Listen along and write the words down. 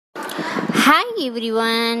Hi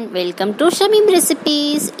everyone, welcome to Shamim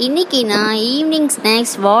recipes. இன்றைக்கி நான் evening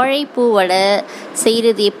snacks வாழைப்பூ வடை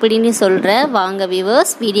செய்கிறது எப்படின்னு சொல்கிறேன். வாங்க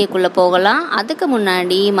வியூவர்ஸ், வீடியோக்குள்ளே போகலாம். அதுக்கு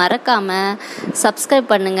முன்னாடி மறக்காமல்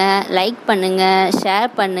சப்ஸ்கிரைப் பண்ணுங்கள், லைக் பண்ணுங்கள்,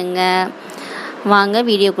 ஷேர் பண்ணுங்கள். வாங்க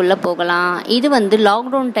வீடியோக்குள்ளே போகலாம். இது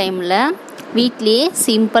லாக்டவுன் டைமில் வீட்லேயே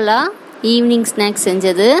சிம்பிளாக ஈவினிங் ஸ்நாக்ஸ்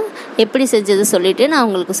செஞ்சது, எப்படி செஞ்சது சொல்லிவிட்டு நான்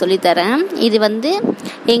உங்களுக்கு சொல்லித்தரேன். இது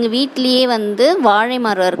எங்கள் வீட்லேயே வாழை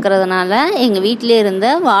மரம் இருக்கிறதுனால எங்கள் வீட்டிலே இருந்த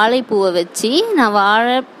வாழைப்பூவை வச்சு நான்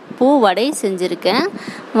வாழைப்பூ வடை செஞ்சுருக்கேன்.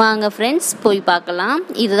 வாங்க ஃப்ரெண்ட்ஸ் போய் பார்க்கலாம்.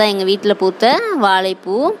 இதுதான் எங்கள் வீட்டில் பூத்த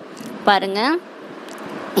வாழைப்பூ. பாருங்கள்,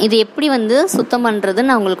 இது எப்படி சுத்தம் பண்ணுறதுன்னு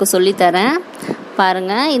நான் உங்களுக்கு சொல்லித்தரேன்.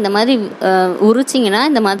 பாருங்கள், இந்த மாதிரி உரிச்சிங்கன்னா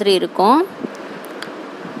இந்த மாதிரி இருக்கும்.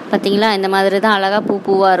 பார்த்தீங்களா, இந்த மாதிரி தான் அழகாக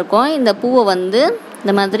பூவாக இருக்கும். இந்த பூவை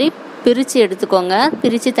இந்த மாதிரி பிரித்து எடுத்துக்கோங்க,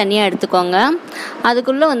 பிரித்து தனியாக எடுத்துக்கோங்க.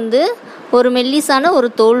 அதுக்குள்ளே ஒரு மெல்லிசான ஒரு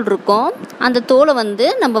தோல் இருக்கும். அந்த தோலை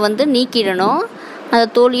நம்ம நீக்கிடணும். அந்த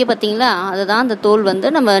தோலையே பார்த்தீங்களா, அதுதான் அந்த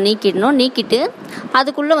தோல் நம்ம நீக்கிடணும். நீக்கிட்டு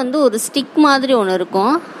அதுக்குள்ளே ஒரு ஸ்டிக் மாதிரி ஒன்று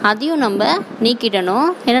இருக்கும், அதையும் நம்ம நீக்கிடணும்.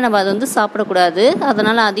 ஏன்னா நம்ம அதை சாப்பிடக்கூடாது,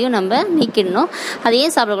 அதனால் அதையும் நம்ம நீக்கிடணும். அதையே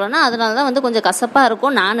சாப்பிடக்கூடாதுன்னா அதனால தான் கொஞ்சம் கசப்பாக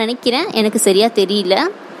இருக்கும் நான் நினைக்கிறேன், எனக்கு சரியாக தெரியல.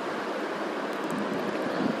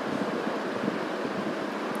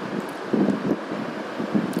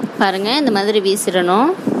 பாருங்கள், இந்த மாதிரி வீசிடணும்.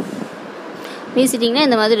 வீசிட்டிங்கன்னா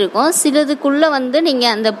இந்த மாதிரி இருக்கும். சிலதுக்குள்ளே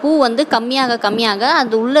நீங்கள் அந்த பூ கம்மியாக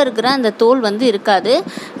அது உள்ளே இருக்கிற அந்த தோல் இருக்காது.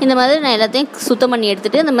 இந்த மாதிரி நான் எல்லாத்தையும் சுத்தம் பண்ணி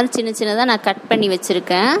எடுத்துகிட்டு இந்த மாதிரி சின்ன சின்னதாக நான் கட் பண்ணி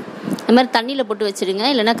வச்சுருக்கேன். இந்த மாதிரி தண்ணியில் போட்டு வச்சுருங்க,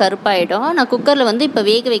 இல்லைன்னா கருப்பாயிடும். நான் குக்கரில் இப்போ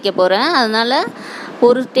வேக வைக்க போகிறேன். அதனால்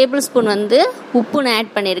ஒரு டேபிள் ஸ்பூன் உப்பு நான்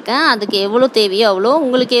ஆட் பண்ணியிருக்கேன். அதுக்கு எவ்வளோ தேவையோ அவ்வளோ,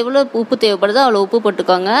 உங்களுக்கு எவ்வளோ உப்பு தேவைப்படுதோ அவ்வளோ உப்பு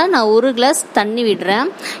போட்டுக்கோங்க. நான் ஒரு கிளாஸ் தண்ணி விடுறேன்.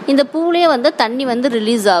 இந்த பூவிலே தண்ணி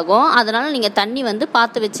ரிலீஸ் ஆகும். அதனால் நீங்கள் தண்ணி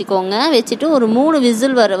பார்த்து வச்சுக்கோங்க. வச்சுட்டு ஒரு 3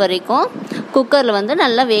 விசில் வர வரைக்கும் குக்கரில்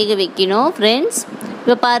நல்லா வேக வைக்கணும் ஃப்ரெண்ட்ஸ்.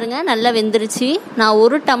 இப்போ பாருங்கள், நல்லா வெந்துருச்சு. நான்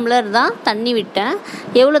 1 டம்ளர் தான் தண்ணி விட்டேன்.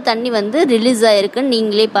 எவ்வளோ தண்ணி ரிலீஸ் ஆகிருக்குன்னு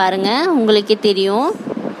நீங்களே பாருங்கள், உங்களுக்கே தெரியும்.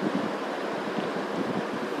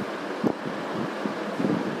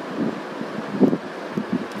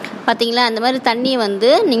 பார்த்தீங்களா, அந்த மாதிரி தண்ணியை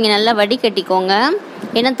நீங்கள் நல்லா வடிகட்டிக்கோங்க.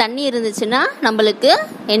 ஏன்னா தண்ணி இருந்துச்சுன்னா நம்மளுக்கு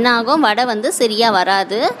என்ன ஆகும், வடை சரியாக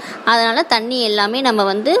வராது. அதனால் தண்ணி எல்லாமே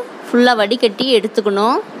நம்ம ஃபுல்லாக வடிகட்டி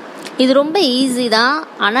எடுத்துக்கணும். இது ரொம்ப ஈஸி தான்,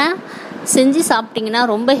 ஆனால் செஞ்சு சாப்பிட்டிங்கன்னா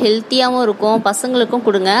ரொம்ப ஹெல்த்தியாகவும் இருக்கும். பசங்களுக்கும்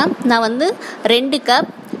கொடுங்க. நான் 2 கப்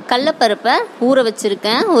கடலப்பருப்பை ஊற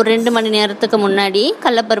வச்சுருக்கேன். ஒரு 2 மணி நேரத்துக்கு முன்னாடி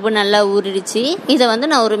கடலப்பருப்பு நல்லா ஊறிடுச்சு. இதை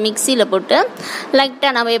நான் ஒரு மிக்சியில் போட்டு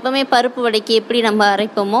லைட்டாக நம்ம எப்போவுமே பருப்பு வடைக்கு எப்படி நம்ம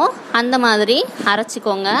அரைப்போமோ அந்த மாதிரி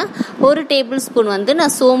அரைச்சிக்கோங்க. 1 டேபிள் ஸ்பூன்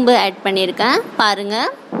நான் சோம்பு ஆட் பண்ணியிருக்கேன்.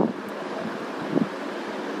 பாருங்கள்,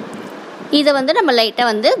 இதை நம்ம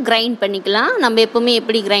லைட்டாக கிரைண்ட் பண்ணிக்கலாம். நம்ம எப்போவுமே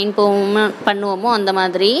எப்படி கிரைண்ட் பண்ணுவோமோ அந்த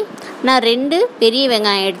மாதிரி. நான் 2 பெரிய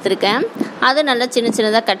வெங்காயம் எடுத்திருக்கேன். அதை நல்லா சின்ன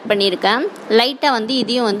சின்னதாக கட் பண்ணியிருக்கேன். லைட்டாக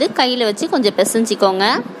இதையும் கையில் வச்சு கொஞ்சம் பிசைஞ்சிக்கோங்க.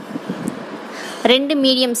 2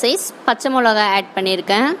 மீடியம் சைஸ் பச்சை மிளகாய் ஆட்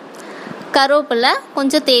பண்ணியிருக்கேன். கருவேப்பிலை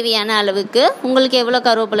கொஞ்சம் தேவையான அளவுக்கு, உங்களுக்கு எவ்வளோ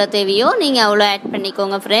கருவேப்பிலை தேவையோ நீங்கள் அவ்வளோ ஆட்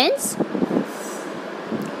பண்ணிக்கோங்க ஃப்ரெண்ட்ஸ்.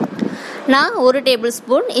 நான் 1 டேபிள்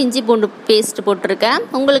ஸ்பூன் இஞ்சி பூண்டு பேஸ்ட் போட்டிருக்கேன்.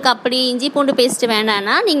 உங்களுக்கு அப்படி இஞ்சி பூண்டு பேஸ்ட்டு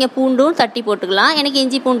வேண்டான்னா நீங்கள் பூண்டும் தட்டி போட்டுக்கலாம். எனக்கு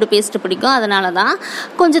இஞ்சி பூண்டு பேஸ்ட்டு பிடிக்கும், அதனால தான்.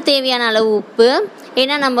 கொஞ்சம் தேவையான அளவு உப்பு,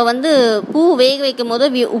 ஏன்னா நம்ம பூ வேக வைக்கும்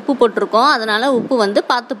போது உப்பு போட்டிருக்கோம், அதனால் உப்பு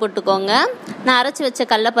பார்த்து போட்டுக்கோங்க. நான் அரைச்சி வச்ச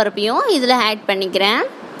கடலப்பருப்பையும் இதில் ஆட் பண்ணிக்கிறேன்.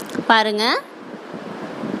 பாருங்கள்,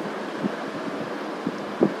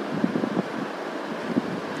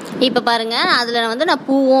 இப்போ பாருங்கள், அதில் நான்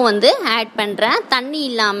பூவும் ஆட் பண்ணுறேன். தண்ணி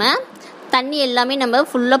இல்லாமல், தண்ணி எல்லாமே நம்ம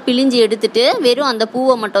ஃபுல்லாக பிழிஞ்சு எடுத்துட்டு வெறும் அந்த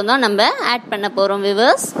பூவை மட்டும்தான் நம்ம ஆட் பண்ண போகிறோம்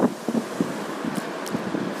வியூவர்ஸ்.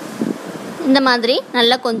 இந்த மாதிரி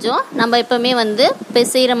நல்லா கொஞ்சம் நம்ம எப்போவுமே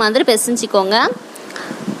பிசைகிற மாதிரி பிசைஞ்சிக்கோங்க.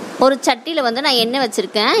 ஒரு சட்டியில் நான் எண்ணெய்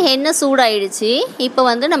வச்சுருக்கேன். எண்ணெய் சூடாயிடுச்சு.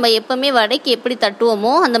 இப்போ நம்ம எப்போவுமே வடைக்கு எப்படி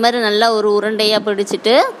தட்டுவோமோ அந்த மாதிரி நல்லா ஒரு உருண்டையாக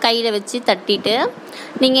பிடிச்சிட்டு கையில் வச்சு தட்டிட்டு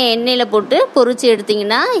நீங்கள் எண்ணெயில் போட்டு பொரிச்சு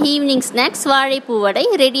எடுத்திங்கன்னா ஈவினிங் ஸ்நாக்ஸ் வாழைப்பூ வடை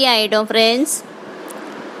ரெடி ஆகிடும் ஃப்ரெண்ட்ஸ்.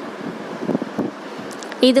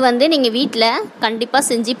 இது நீங்கள் வீட்டில் கண்டிப்பாக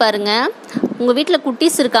செஞ்சு பாருங்கள். உங்கள் வீட்டில்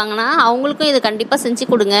குட்டீஸ் இருக்காங்கன்னா அவங்களுக்கும் இதை கண்டிப்பாக செஞ்சு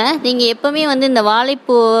கொடுங்க. நீங்கள் எப்போவுமே இந்த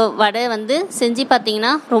வாழைப்பூ வடை செஞ்சு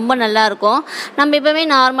பார்த்தீங்கன்னா ரொம்ப நல்லாயிருக்கும். நம்ம எப்போவுமே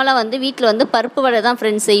நார்மலாக வீட்டில் பருப்பு வடை தான்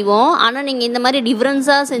ஃப்ரெண்ட்ஸ் செய்வோம். ஆனால் நீங்கள் இந்த மாதிரி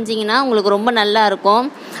டிஃப்ரென்ஸாக செஞ்சிங்கன்னா உங்களுக்கு ரொம்ப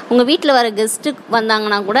நல்லாயிருக்கும். உங்கள் வீட்டில் வர கெஸ்ட்டு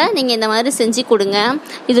வந்தாங்கன்னா கூட நீங்கள் இந்த மாதிரி செஞ்சு கொடுங்க.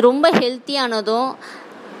 இது ரொம்ப ஹெல்த்தியானதும்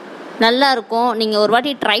நல்லாயிருக்கும். நீங்கள் ஒரு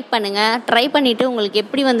வாட்டி ட்ரை பண்ணுங்கள். ட்ரை பண்ணிவிட்டு உங்களுக்கு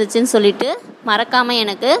எப்படி வந்துச்சுன்னு சொல்லிவிட்டு மறக்காமல்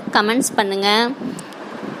எனக்கு கமெண்ட்ஸ் பண்ணுங்கள்.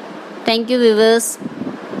 Thank you viewers.